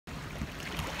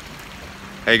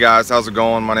Hey guys, how's it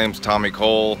going? My name's Tommy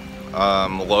Cole.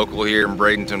 I'm a local here in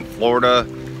Bradenton, Florida.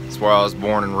 That's where I was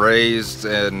born and raised.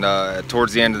 And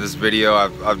towards the end of this video,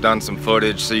 I've done some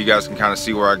footage so you guys can kind of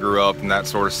see where I grew up and that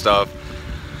sort of stuff.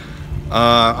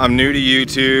 I'm new to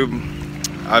YouTube.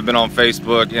 I've been on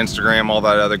Facebook, Instagram, all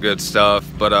that other good stuff.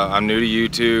 But I'm new to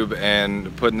YouTube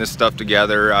and putting this stuff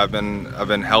together. I've been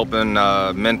helping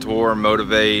mentor,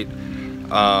 motivate,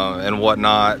 and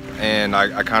whatnot. And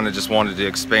I kind of just wanted to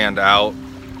expand out.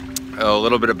 A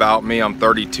little bit about me: I'm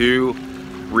 32,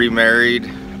 remarried,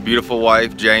 beautiful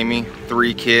wife Jamie,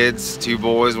 3 kids, 2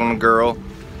 boys, 1 girl.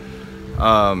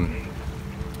 And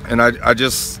I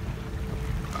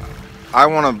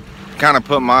want to kind of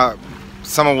put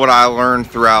some of what I learned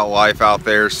throughout life out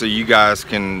there so you guys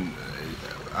can,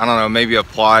 I don't know, maybe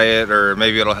apply it, or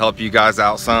maybe it'll help you guys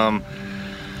out some.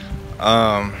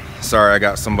 Sorry, I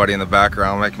got somebody in the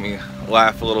background making me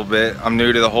laugh a little bit. I'm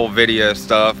new to the whole video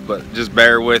stuff, but just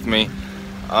bear with me.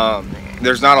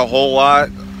 There's not a whole lot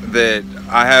that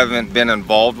I haven't been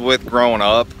involved with growing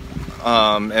up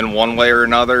in one way or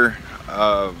another.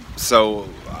 So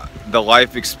the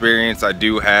life experience I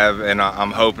do have, and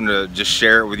I'm hoping to just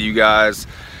share it with you guys.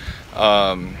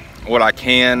 What I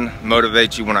can,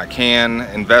 motivate you when I can,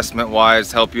 investment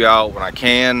wise, help you out when I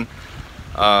can.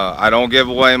 I don't give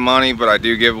away money, but I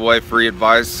do give away free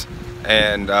advice,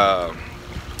 and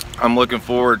I'm looking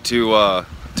forward to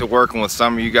working with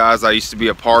some of you guys. I used to be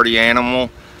a party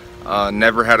animal,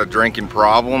 never had a drinking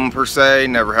problem per se,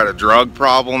 never had a drug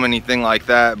problem, anything like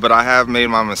that, but I have made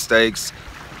my mistakes.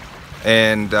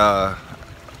 And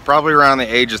probably around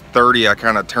the age of 30, I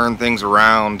kind of turned things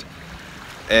around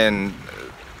and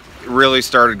really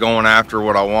started going after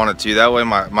what I wanted to. That way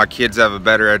my kids have a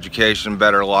better education,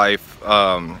 better life,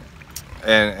 and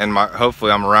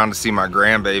hopefully I'm around to see my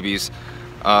grandbabies.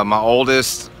 My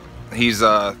oldest, he's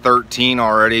 13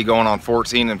 already, going on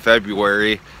 14 in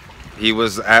February. He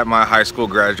was at my high school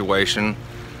graduation,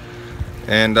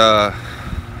 and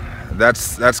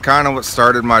that's kind of what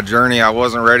started my journey. I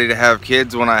wasn't ready to have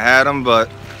kids when I had them, but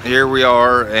here we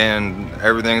are, and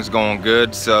everything's going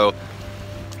good. So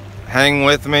hang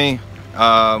with me.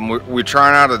 We're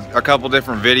trying out a couple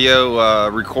different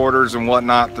video recorders and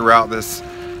whatnot throughout this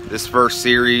first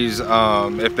series.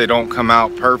 If they don't come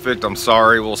out perfect, I'm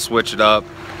sorry, we'll switch it up.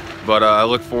 But I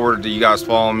look forward to you guys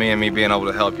following me and me being able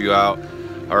to help you out.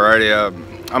 Alrighty,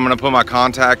 I'm gonna put my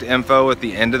contact info at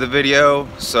the end of the video,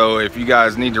 so if you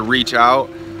guys need to reach out,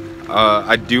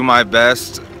 I do my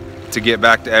best to get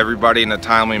back to everybody in a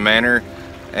timely manner,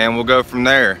 and we'll go from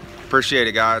there. Appreciate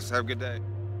it, guys. Have a good day.